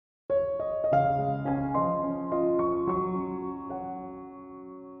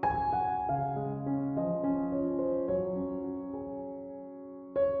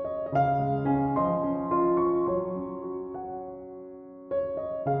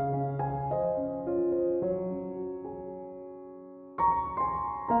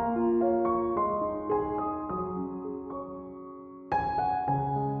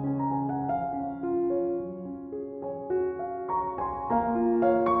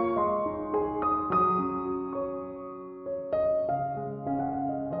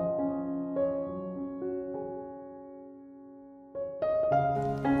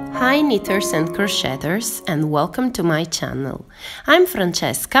Hi knitters and crocheters, and welcome to my channel. I'm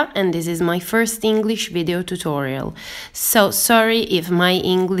Francesca and this is my first English video tutorial. So sorry if my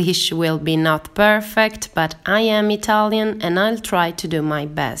English will be not perfect, but I am Italian and I'll try to do my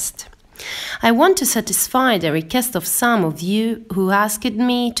best. I want to satisfy the request of some of you who asked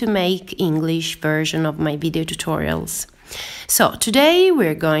me to make English version of my video tutorials. So today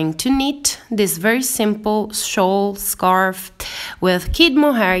we're going to knit this very simple shawl scarf with Kid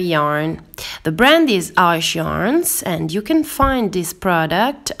Mohair Yarn. The brand is ItaliArtisan and you can find this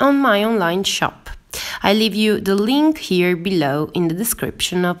product on my online shop. I leave you the link here below in the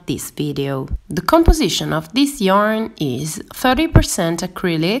description of this video. The composition of this yarn is 30%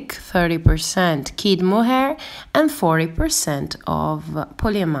 acrylic, 30% Kid Mohair and 40% of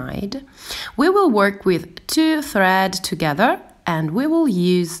polyamide. We will work with 2 threads together and we will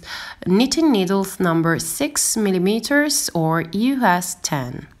use knitting needles number 6mm or US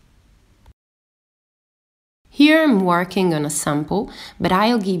 10. Here I'm working on a sample, but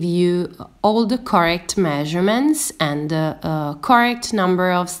I'll give you all the correct measurements and the correct number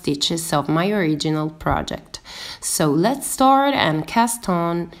of stitches of my original project. So let's start and cast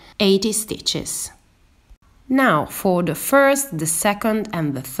on 80 stitches. Now for the first, the second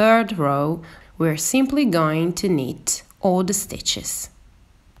and the third row, we're simply going to knit all the stitches.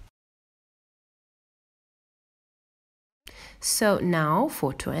 So now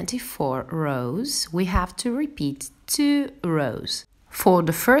for 24 rows, we have to repeat 2 rows. For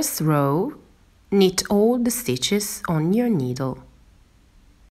the first row, knit all the stitches on your needle.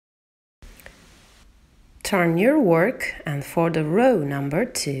 Turn your work and for the row number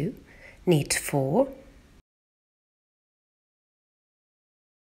 2, knit 4.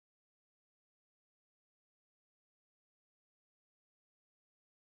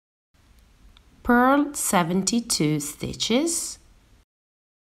 Purl 72 stitches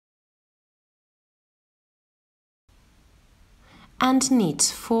and knit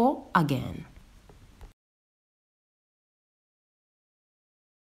 4 again.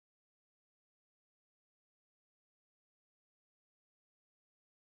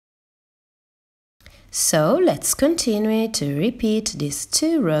 So let's continue to repeat these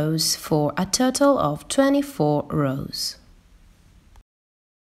 2 rows for a total of 24 rows.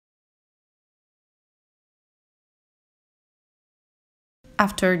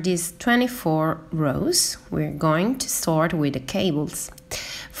 After these 24 rows, we're going to start with the cables.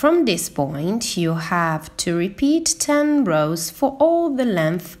 From this point, you have to repeat 10 rows for all the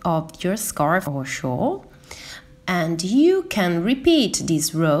length of your scarf or shawl, and you can repeat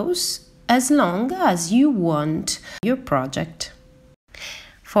these rows as long as you want your project.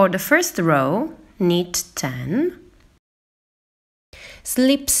 For the first row, knit 10,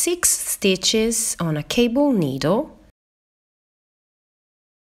 slip 6 stitches on a cable needle,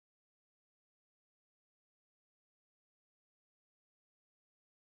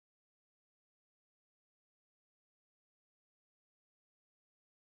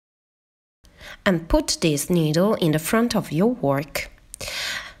 and put this needle in the front of your work.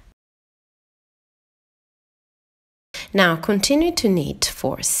 Now continue to knit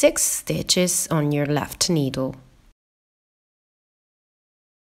for 6 stitches on your left needle.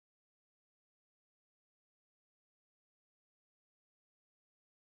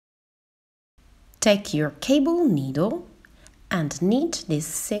 Take your cable needle and knit these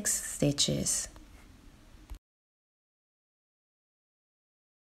 6 stitches.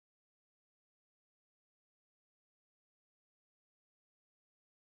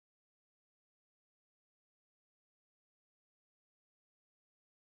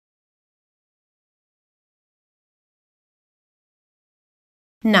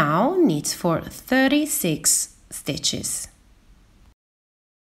 Now knit for 36 stitches.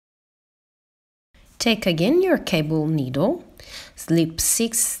 Take again your cable needle, slip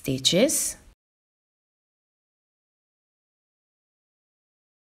 6 stitches,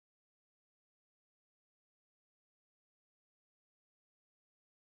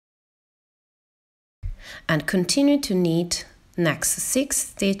 and continue to knit next 6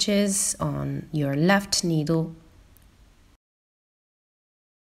 stitches on your left needle.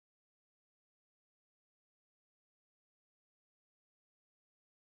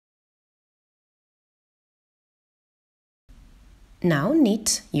 Now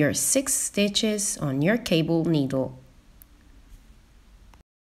knit your 6 stitches on your cable needle.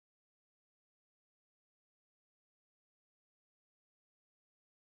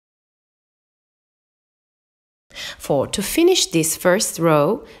 To finish this first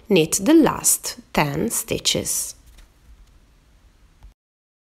row, knit the last 10 stitches.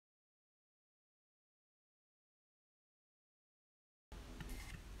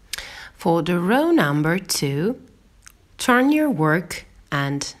 For the row number 2, turn your work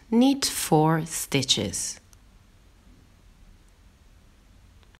and knit 4 stitches.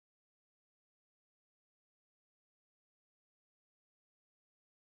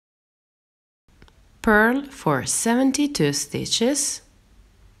 Purl for 72 stitches.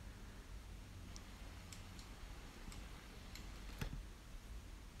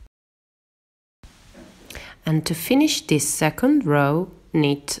 And to finish this second row,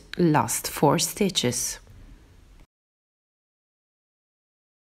 knit last 4 stitches.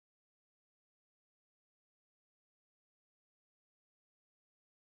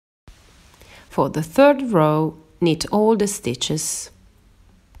 For the third row, knit all the stitches.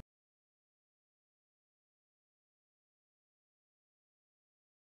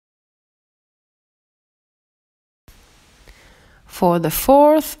 For the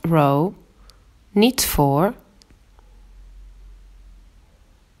fourth row, knit 4.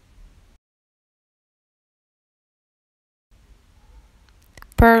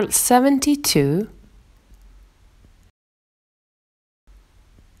 Purl 72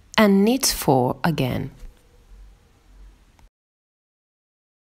 and knit 4 again.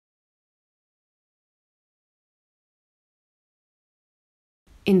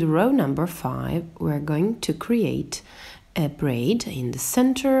 In the row number 5, we're going to create a braid in the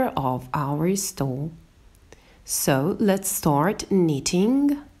center of our stole. So let's start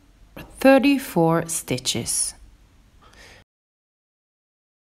knitting 34 stitches.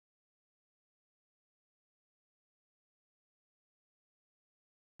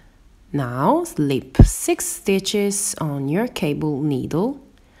 Now slip 6 stitches on your cable needle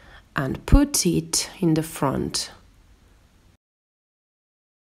and put it in the front.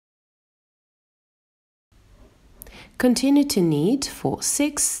 Continue to knit for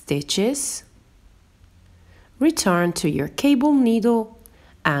 6 stitches. Return to your cable needle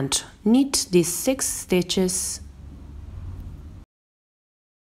and knit these 6 stitches.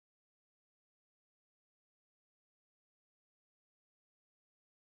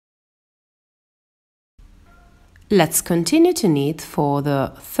 Let's continue to knit for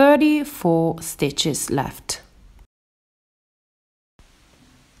the 34 stitches left.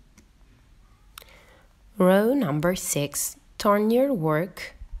 Row number 6, turn your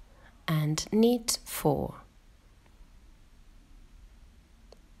work and knit 4.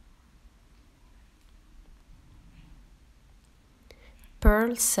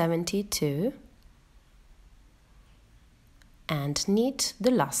 Purl 72 and knit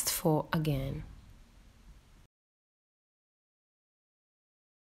the last 4 again.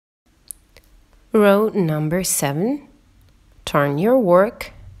 Row number 7, turn your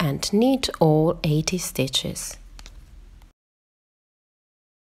work and knit all 80 stitches.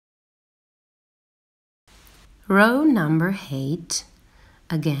 Row number 8,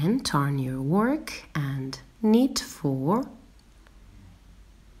 again turn your work and knit 4.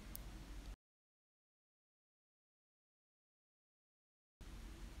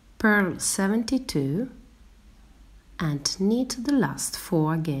 Purl 72 and knit the last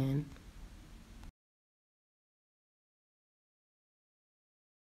 4 again.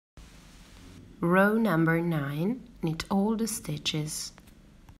 Row number 9, knit all the stitches.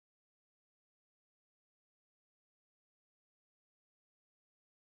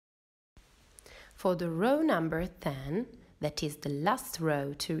 For the row number 10, that is the last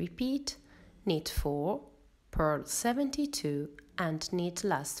row to repeat, knit 4, purl 72 and knit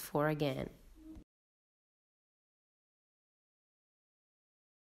last 4 again.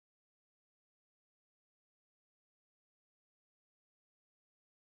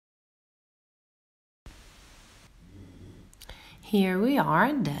 Here we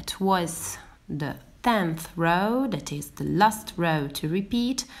are, that was the 10th row, that is the last row to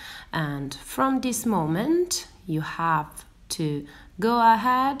repeat, and from this moment you have to go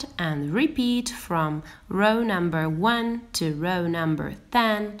ahead and repeat from row number 1 to row number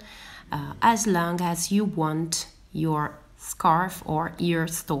 10 as long as you want your scarf or your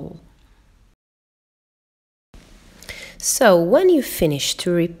stole. So when you finish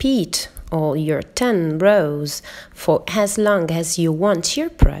to repeat all your 10 rows for as long as you want your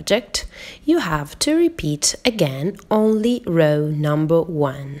project, you have to repeat again only row number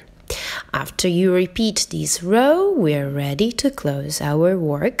 1. After you repeat this row, we are ready to close our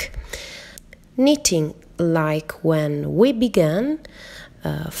work, knitting like when we began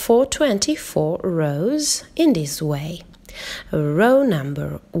for 24 rows in this way. Row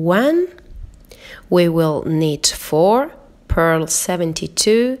number 1, we will knit 4, purl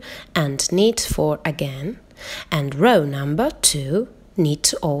 72 and knit 4 again, and row number 2,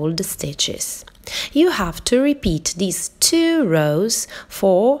 knit all the stitches. You have to repeat these 2 rows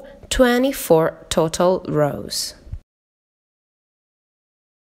for 24 total rows.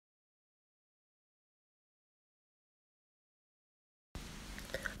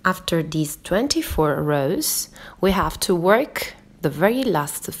 After these 24 rows, we have to work the very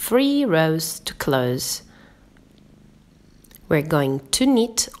last 3 rows to close. We're going to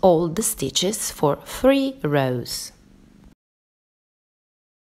knit all the stitches for 3 rows.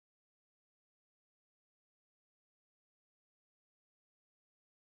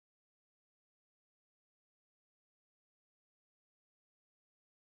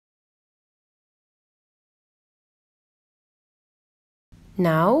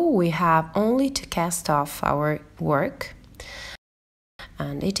 Now we have only to cast off our work,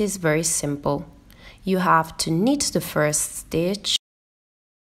 and it is very simple. You have to knit the first stitch,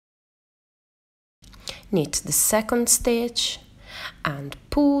 knit the second stitch, and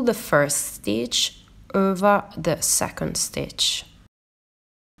pull the first stitch over the second stitch.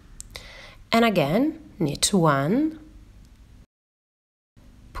 And again, knit one,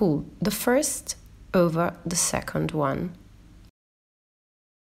 pull the first over the second one.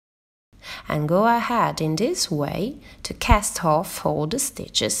 And go ahead in this way to cast off all the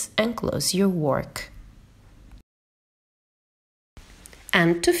stitches and close your work.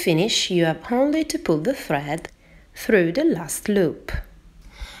 And to finish, you have only to pull the thread through the last loop.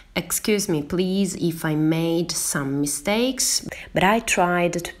 Excuse me please if I made some mistakes, but I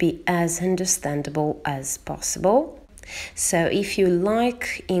tried to be as understandable as possible. So if you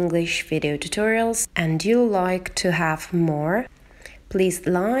like English video tutorials and you like to have more, please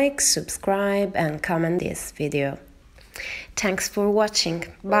like, subscribe and comment this video. Thanks for watching.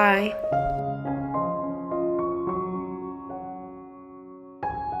 Bye!